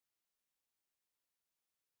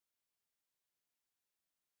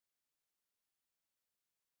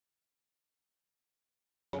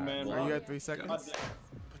man. Are you at 3 seconds?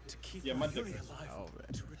 Yeah, my dick. Oh,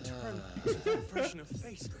 man. To return version of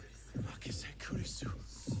face. Kurisu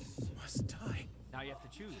must die. Now you have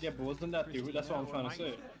to choose. Yeah, but wasn't that the? That's what I'm trying to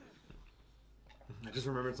say. I just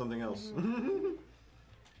remembered something else.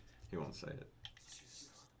 He won't say it.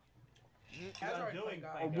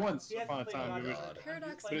 Or once upon a time, we were,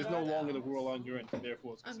 but it's no longer the world on your end,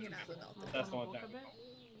 therefore it's considered. That's the only thing.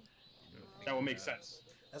 That would make sense.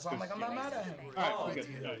 That's why I'm like, I'm not mad at him. Alright, we're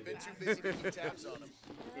good. Been too busy keeping tabs on him.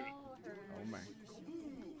 Oh, man.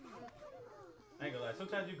 I ain't gonna lie.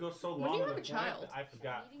 Sometimes you go so When long do you with have a the point child? that I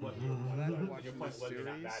forgot what your point was you're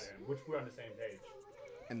not bad in, which we're on the same page.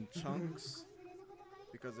 And chunks.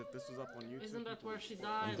 Because if this was up on YouTube, Isn't that where she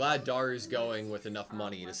died? I'm glad Daru's going with enough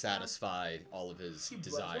money to satisfy all of his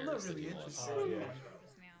desires that he wants. Oh yeah.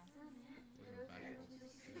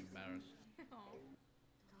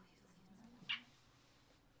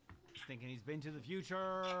 He's thinking he's been to the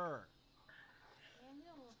future.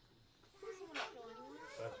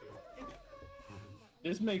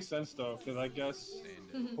 This makes sense though, because I guess,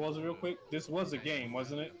 pause it real quick. This was a game,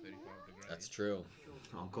 wasn't it? That's true.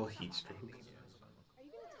 Uncle Heatstroke.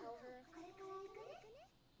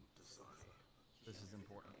 This is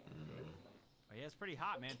important. Oh, yeah, it's pretty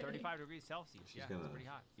hot, man. 35 degrees Celsius. Yeah, it's pretty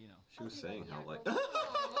hot. You know. She was saying how like.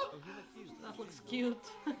 Oh, he looks cute. That looks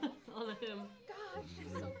cute. All of him. Gosh,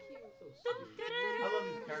 she's so cute. I love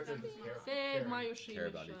these characters. Save my Yoshi. Care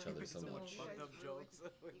about each other so much.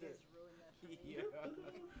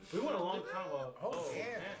 We went a long time ago. Oh,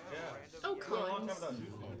 yeah. Oh, We went a long time cons. without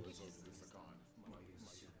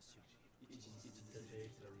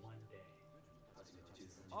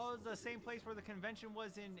Oh, it's the same place where the convention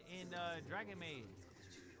was in Dragon Maid.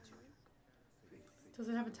 Does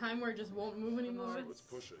it have a time where it just won't move anymore? Let's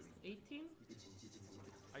push it. 18?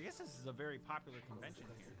 I guess this is a very popular convention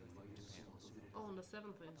here. Oh, on the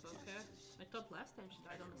 17th, okay. I thought last time she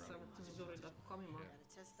died on the 17th during the Komima.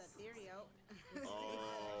 Test that theory out.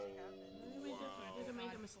 Oh, Did I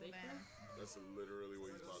make a mistake there? that's literally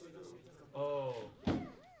what he's about to do. Oh.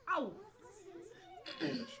 Ow!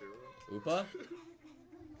 Upa? Okay,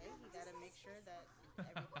 you gotta make sure that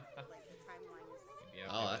everything, like the timeline is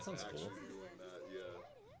Oh, that sounds cool. Actually doing that, yeah.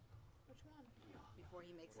 Which one? before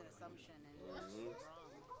he makes an assumption and it's wrong.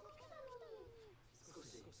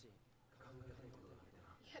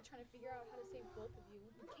 Yeah, trying to figure out how to save both of you.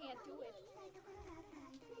 You can't do it.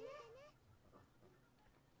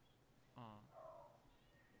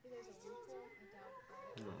 There's a loophole.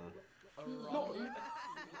 I doubt it.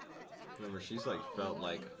 Remember, she's like felt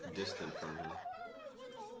like distant from him.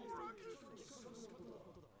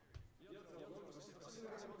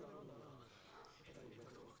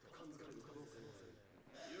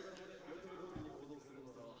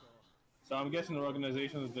 So I'm guessing the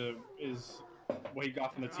organization is what he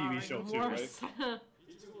got from the TV show too, right? So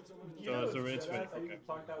it's a rich fit. Okay.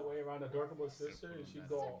 Talk that way around Adorkable's sister, and she'd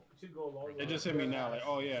go along. It just hit me now, like,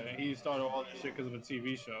 oh yeah, he started all this shit because of a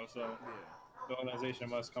TV show. So the organization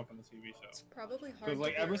must come from the TV show. It's probably hard. Because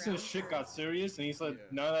like to ever get since around. shit got serious and he said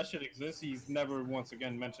none of that shit exists, he's never once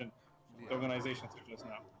again mentioned the organization to just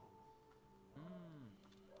now.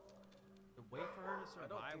 The way for her to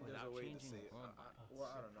survive without changing the world. Well,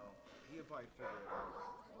 I don't know. He'll probably figure it out.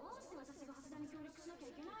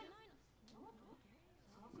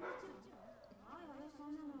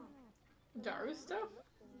 Daru stuff?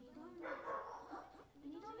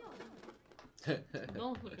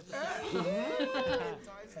 Don't look at the second.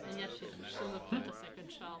 And yet she looked at the second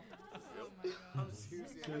child.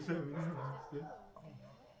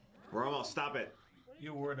 We're almost. Stop it.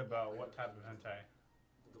 You're worried about what type of hentai?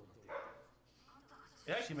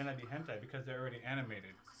 It actually may not be hentai because they're already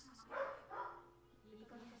animated.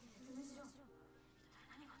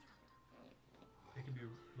 They can be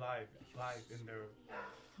live in their.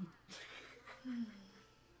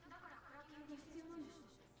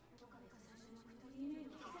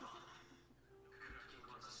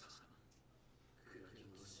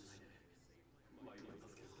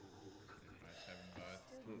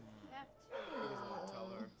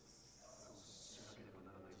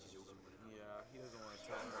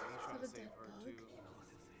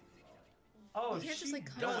 Oh, You can't she just,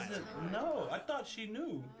 like, cut doesn't off. know. I thought she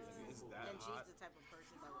knew. And she's the type of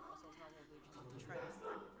person that would also probably try to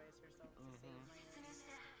sacrifice herself to save Raina.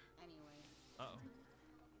 Anyway. Uh-oh.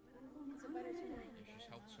 It's a better tune. She's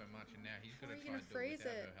helped so much, and now he's How gonna are you try gonna and do it phrase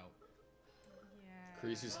without it? her help.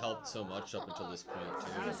 Kreesu's helped so much up until this point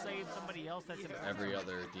Gotta too. save somebody else that's important. Every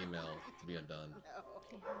other female to be undone.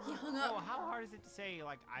 He hung Oh, up. how hard is it to say,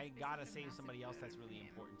 like, I gotta save somebody else that's really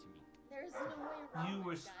important to me? There's no way around You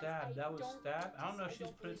were it, guys. stabbed. That was don't stabbed. I don't know if she's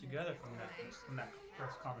don't put it believe together it. from that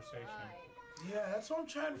first conversation. Yeah, that's what I'm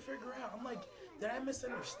trying to figure out. I'm like, did I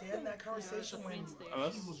misunderstand that conversation when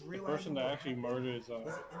Unless he was the realizing person that what actually happened? murders,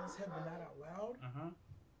 Was it in his head but not out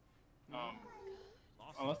loud?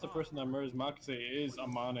 unless the person that murders Makise is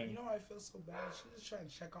Amane. You know, I feel so bad. She's just trying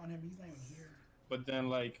to check on him. He's not even here. But then,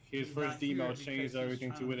 like, his He's first not here email because changed he's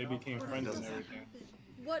everything to trying where to they help became her. friends What and doesn't everything.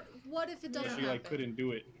 What if it doesn't She, happen? like, couldn't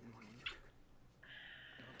do it.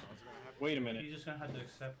 Wait a minute. He's just gonna have to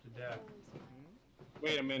accept the death.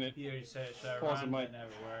 Wait a minute. He already said it. Should I Pause the run? mic. That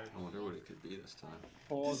never worked. I wonder what it could be this time.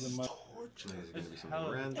 Pause the mic. Is it gonna be something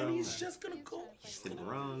hella random? And he's just gonna go. Hit and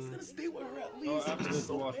run. He's gonna stay with her at Oh, least. after It's this,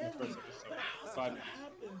 so we're watching the bad. first episode. How's 5 that minutes.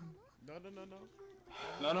 happen?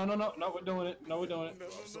 No, we're doing it. No, we're doing it.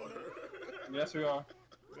 Yes, we are.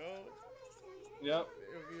 No. Yep.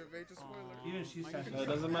 It'll be a major spoiler. Even she said It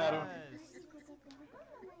doesn't matter.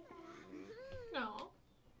 No.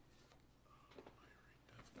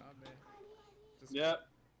 Stop, man. Just Yep.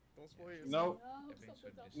 don't spoil yourself. Nope.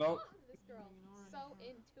 Nope. This girl, so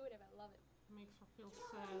intuitive. I love it. Makes her feel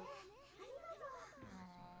sad.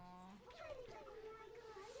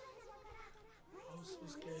 I was so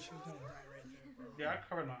scared she was gonna die right there, bro. Yeah, I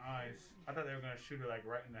covered my eyes. I thought they were gonna shoot her like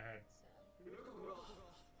right in the head.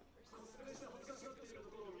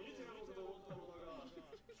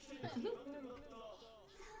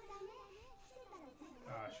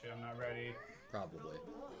 Ah, shit, I'm not ready. Probably.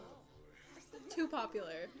 Too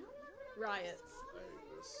popular. Riots.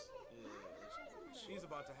 She's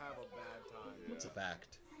about to have a bad time. It's a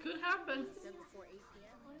fact. Could happen. Before 8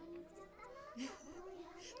 p.m.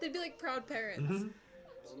 They'd be like proud parents.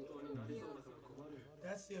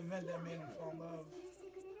 That's the event that made him fall in love.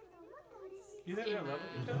 You think they're in love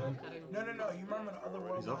with each other? No. You remember the other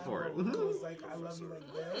world? He's up for it. It was like, I love you like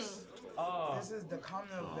this. Oh. This is the common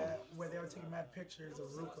event where they were taking mad pictures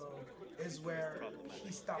of Ruko. Is where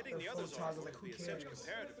he stopped the photos. Like, who cares?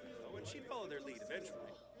 And she followed their lead eventually.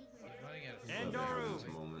 This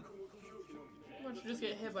moment. Why don't you just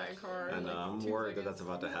get hit by a car? And like, I'm 2 worried that seconds? that's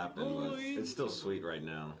about to happen, but it's still sweet right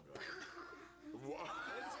now.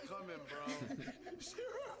 It's coming, bro.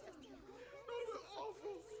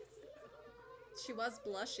 She was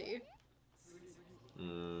blushy.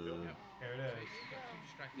 Here it is.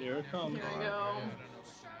 Here it comes. Here we go.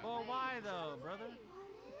 Well, why though, brother?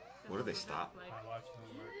 What do they stop? I'm watching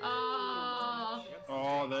them work.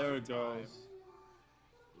 Oh, there it goes.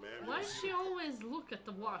 Why does she always look at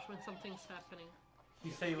the watch when something's happening? He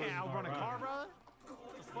said he was Can't outrun a car, brother?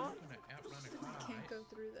 What the fuck? I can't go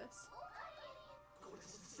through this.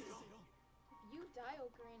 You die,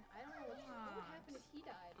 O'Green. I don't know what would happen if he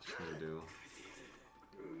died. What do they do?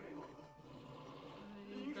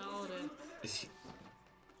 I doubt it. Is he?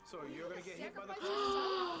 So you're gonna get hit by the car?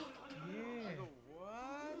 Yeah.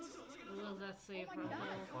 What? Will that save her?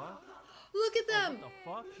 What? Look at them! What the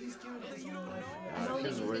fuck? He's giving his own life. I don't think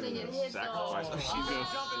Because he's we're gonna get gonna hit sacrifice though. her. She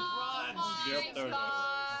just. Yep, there it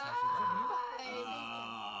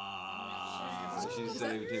goes. She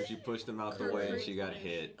saved him. She pushed him out the way, and she got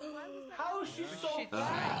hit. How is she so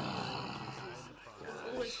fast?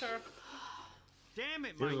 With her. Damn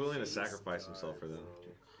it, He was Mike. willing to sacrifice himself for them.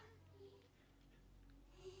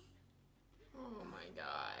 Oh my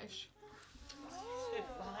gosh. It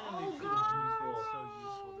finally So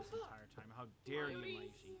useful this entire time. How dare you,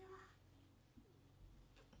 Mikey?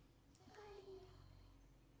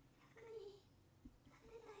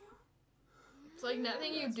 It's like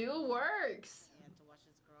nothing you do works. You have to watch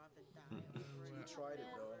this grow up and die. He tried it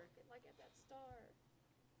though. Like at that star.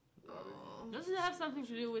 Does it have something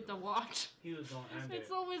to do with the watch? He was gonna end it. It's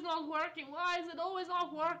always not working. Why is it always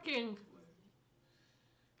not working?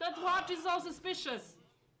 That watch is so suspicious.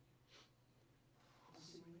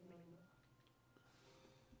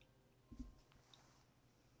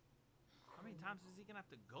 How many times is he gonna have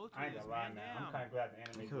to go through I ain't this, gonna lie, man? man. Damn. I'm kind of glad the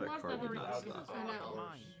anime. Look at that Must car have did already not seen stop. this. I know.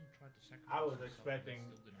 I was expecting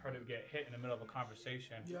her to get hit in the middle of a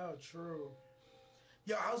conversation. Yo, true.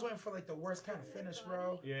 Yo, I was waiting for like the worst kind of finish,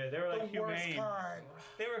 bro. Yeah, they were like The worst humane. kind.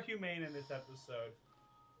 They were humane in this episode.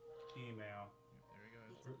 Female. There he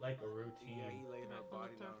goes. Like a routine. Yeah, he laid her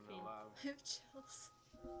body down alive. I have chills.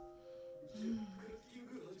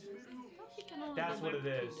 He can only That's go what back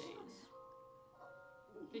it 2 is. days.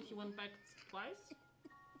 Did he went back twice?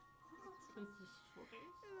 Since this 4 days?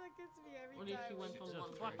 That gets me every Or did time. he went on Just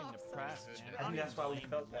 1 fucking day? depressed, man. I think that's why we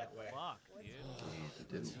felt that way. Fuck,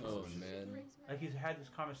 dude. Oh man. Like he's had this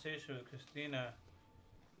conversation with Christina.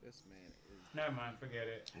 This man is. Never mind, forget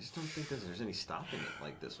it. I just don't think that there's any stopping it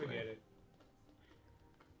like this Forget way. it.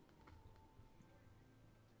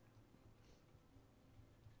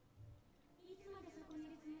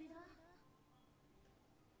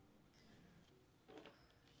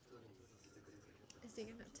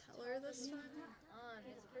 her this time?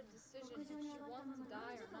 It's her decision if she wants to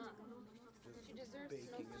die or not. She deserves to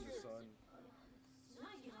know Baking the in the truth. sun.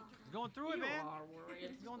 He's going through it, man.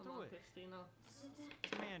 He's going through it. Christina.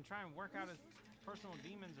 This man trying to work out his personal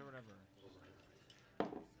demons or whatever.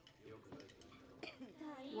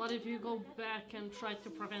 What if you go back and try to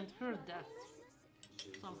prevent her death?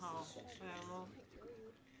 Somehow. I don't know.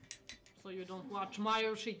 So you don't watch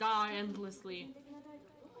YaBoyRoshi die endlessly.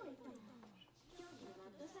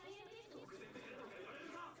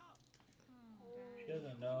 She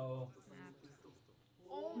doesn't know.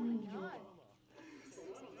 Oh my god.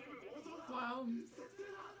 Wow.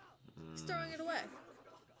 He's throwing it away.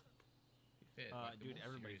 Dude,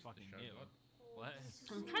 everybody fucking knew. What?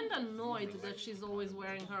 I'm kinda annoyed that she's always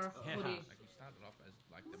wearing her hoodie. Like he started off as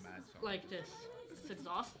like the mad song. Like this. It's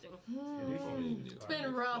exhausting. It's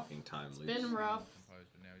been rough. It's been rough. But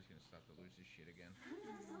now he's gonna start to lose his shit again.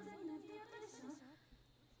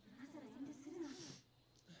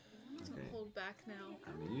 Okay. Hold back now.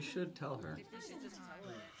 I mean, you should tell her.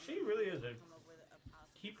 She really is a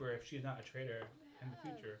keeper if she's not a traitor in the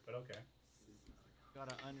future, but okay.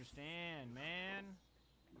 Gotta understand, man.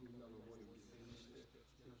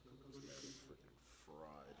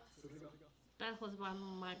 That was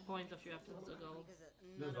my point a few episodes ago.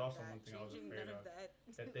 There's also one thing I was afraid of.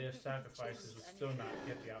 That their sacrifices would still not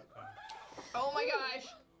get the outcome. Oh my gosh.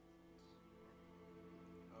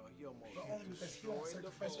 He almost But only because he won't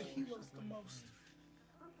sacrifice what he loves the most.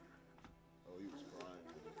 Oh, he was crying.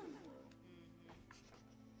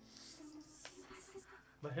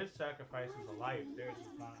 But his sacrifice is a life, theirs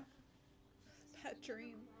is not. Pet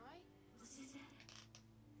dream.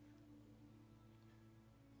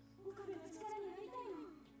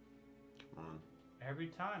 Come on. Every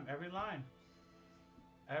time, every line.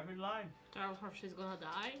 Every line. Tell her she's gonna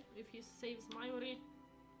die if he saves YaBoyRoshi. You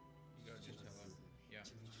gotta just tell her. Yeah.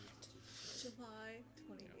 July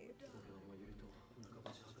 28th.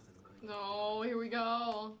 No, here we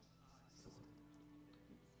go.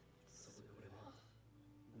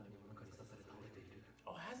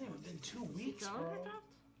 Oh, it hasn't even been 2 weeks, bro.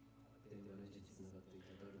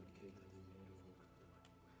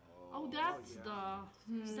 Oh, that's the...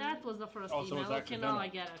 That was the first Oh, so email. it's Okay, now accidental. I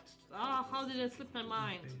get it. Ah, how did it slip my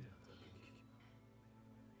mind?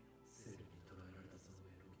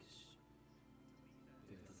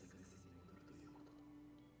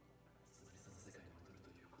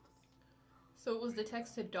 So it was the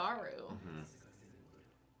text to Daru. I don't know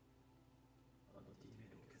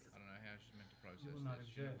how she's meant to process Will not this.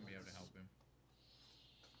 She wouldn't exist. be able to help him.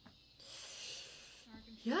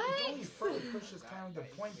 It only Yikes! further pushes kind of the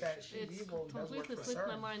point that she's It's evil does work completely for slipped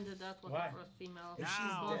my Sir. mind that that was Why? the first email. If she's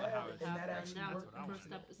Now dead, how it and that happened, actually that's worked. what the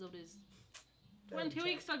first episode is. That 20 check.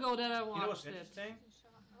 weeks ago that I You know what's watched it. interesting?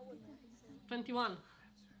 21.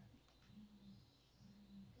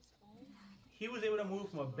 He was able to move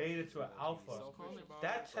from a beta to an alpha.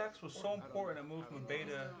 That text was so important to move from a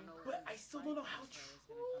beta. But I still don't know how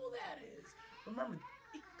true that is. Remember,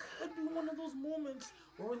 it could be one of those moments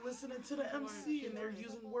where we're listening to the MC and they're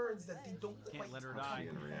using words that they don't Can't quite let her How die. are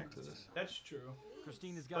you gonna react to this? That's true.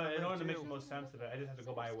 Christina's got But in order to make too. the most sense of it, I just have to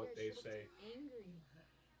go by what they say.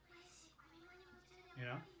 You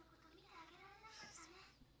know?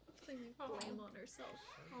 Claiming blame on herself.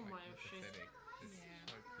 Oh my Pathetic. shit. It's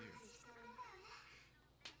so cute.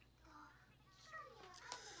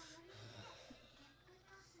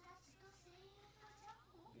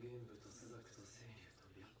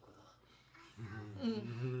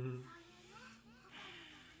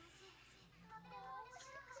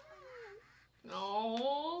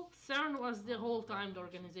 No, CERN was the whole time the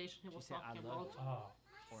organization he was said, "I talking love about.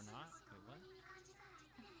 Oh. Or not? Wait, what?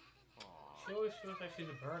 She always feels like she's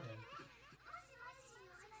a burden.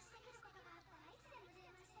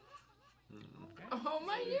 Oh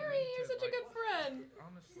my Yuri, you're such a good friend.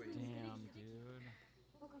 Honestly. Damn, dude.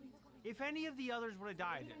 If any of the others would have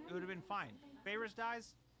died, it would have been fine. Feyres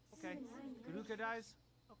dies? Okay. Garuka dies?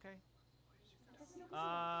 Okay.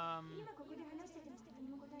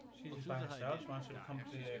 She's just by herself. She wants you to come to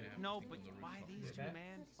the... No, but why these two,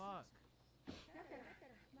 man? Fuck.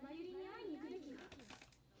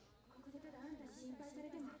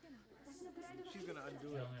 She's gonna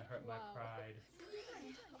undo it. Only hurt my pride.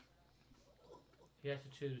 He has to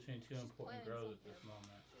choose between two important girls at this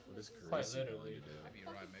moment. What is Quite Carissa going literally. to do? Maybe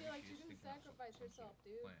you're right. Maybe she's thinking of sacrifice herself,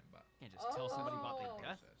 dude. plan, but Can't just tell somebody about their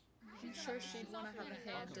death. I'm sure she'd want to have a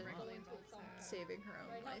hand in saving her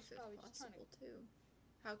own life if possible too.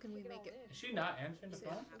 How can we make it? Is she not answering the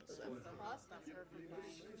phone? Stop her from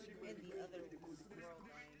dying and the other girl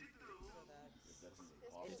dying so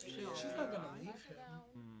that She's not gonna leave him.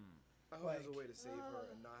 I hope there's a way to save her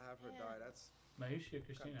and not have her die. That's Mayushi or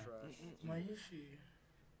Christina? trash. Mayushi.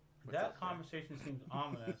 That conversation seems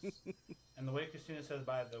ominous, and the way Christina says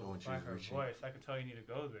by her voice, I could tell you need to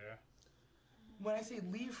go there. When I say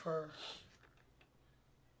leave her.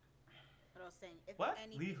 But I was saying, if What?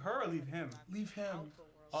 anything, Leave her or leave him? Leave him.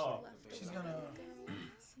 Oh. She's gonna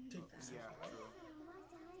take this. Yeah, true.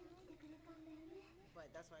 But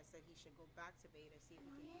that's why I said he should go back to Beta, see if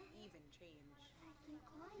he can even change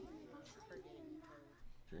her getting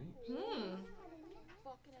told.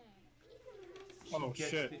 Fucking A. Oh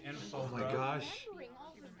shit. Oh my gosh.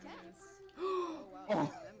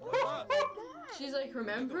 Oh. She's like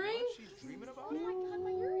remembering? She's dreaming about Oh my god,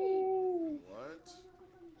 Mayuri. What?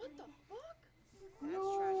 What the fuck?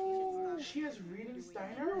 No. She has reading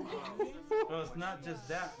Steiner? Well, it's not just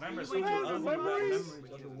that. Remember, some of the other memories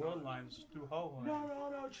of the world lines through Ho.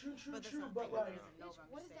 No, true. But like,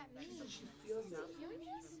 What does that mean? she feels it.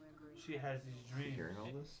 She has these dreams. Hearing all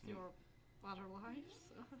this? Your other lives.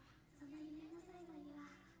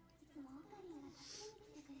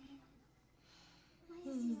 I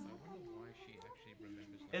wonder why she actually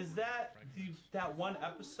remembers. Like, Is that that one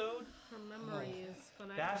episode? Her memory is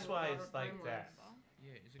connected. That's why with it's other like that.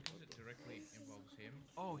 yeah, is it because it directly involves him?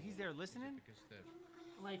 Oh, he's there listening? Because the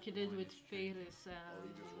Like he did with Ferris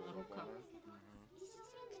and Ruka.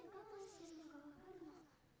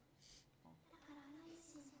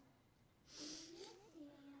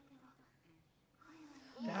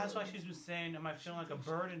 That's why she's been saying, am I feeling like a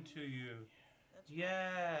burden to you?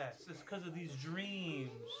 Yes, it's because of these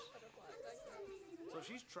dreams. So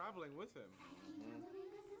she's traveling with him.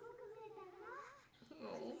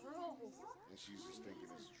 And she's just thinking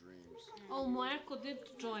it's dreams. Oh, Marco did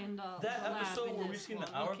join the That lab episode in where we this seen the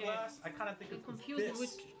one. hourglass, I kind of think I'm it's confused this. which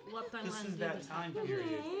what timeline This is did that it. time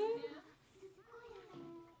period.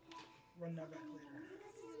 Run that back later.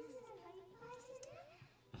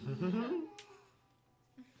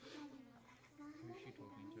 who's she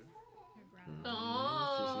talking to?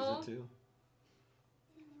 Oh. She sees it too.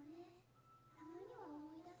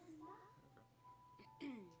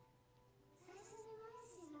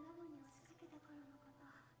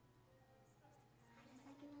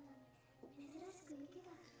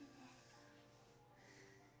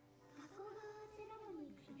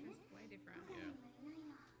 Way different. Yeah.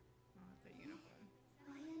 Oh, it's a uniform.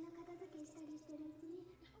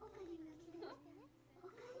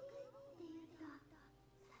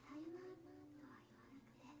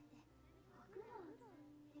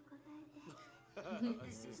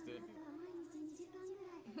 Assistant.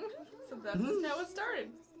 So that's just how it started.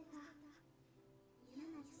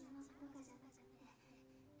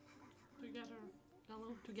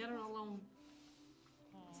 Together alone.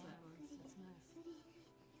 Silence. It's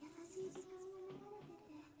nice.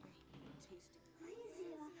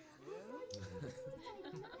 So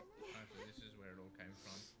this is where it all came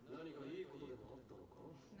from. No,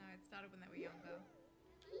 it started when they were younger.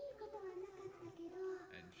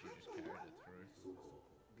 And she just carried it through.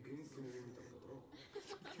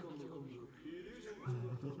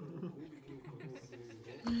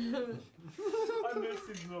 I miss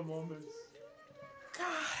these little moments. God,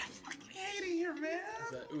 I'm fucking hating here, man.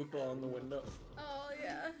 Is that Oopa on the window? Oh,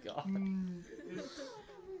 yeah. God.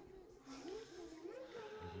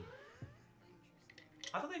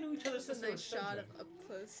 I thought they knew each other Just a since they were nice shot of children. up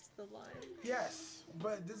close to the line. Yes,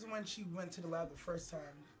 but this is when she went to the lab the first time.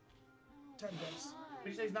 Time jumps.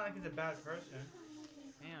 But he's not like he's a bad person.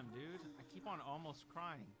 Damn, dude. I keep on almost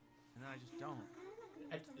crying, and then I just don't.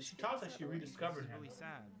 She talks like she rediscovered It's him. really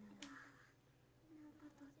sad.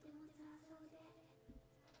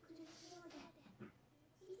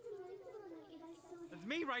 It's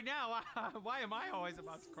me right now. Why am I always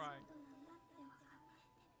about to cry?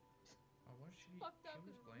 Oh, was she? Fucked up. She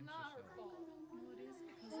was blamed Not her herself. fault. No, it is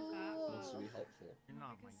because of that. Wants to be helpful. You're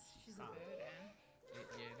not my Because she's a son. bird, Anne. Yeah,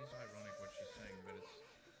 it is ironic what she's saying, but it's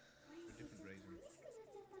for different reasons.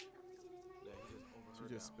 Yeah, he just overheard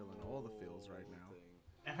She's just that spilling all the whole feels right now. thing.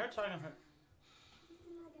 And her talking her.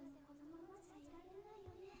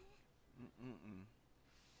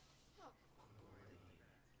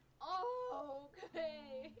 Oh, okay.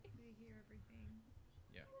 They hear everything.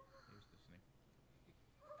 Yeah, he was listening.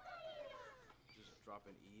 Just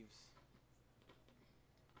dropping eaves.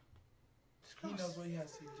 He knows what he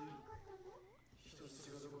has to do.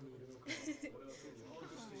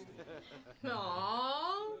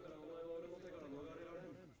 Aww.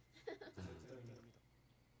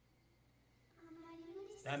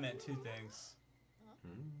 That meant two things.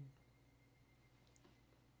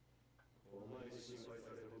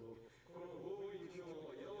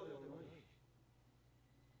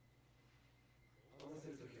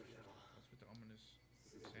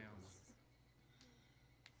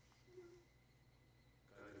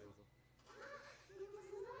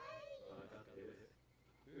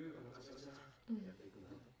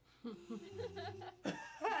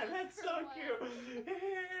 That's so cute.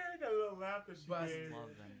 That little laugh that she gave.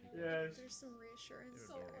 Yes. There's some reassurance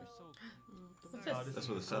That's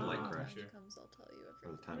where the sunlight crashed. comes, I'll tell you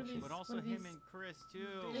Or the time But machine. But also him and Chris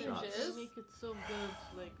too. Images make it so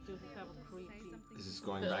good, like to have a creepy. This is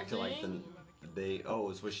going back to like the day. Oh,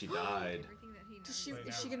 it's where she died.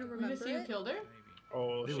 Is she gonna remember Missy it? killed her?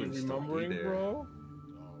 Oh, They she's would still be remembering, there. bro.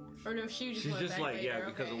 Or no, she just She's went just back like, later. yeah,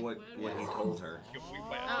 because of what he told her. Okay,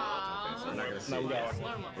 so I'm not gonna say No, we that.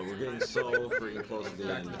 got But we're getting so freaking close to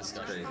the end. It's crazy.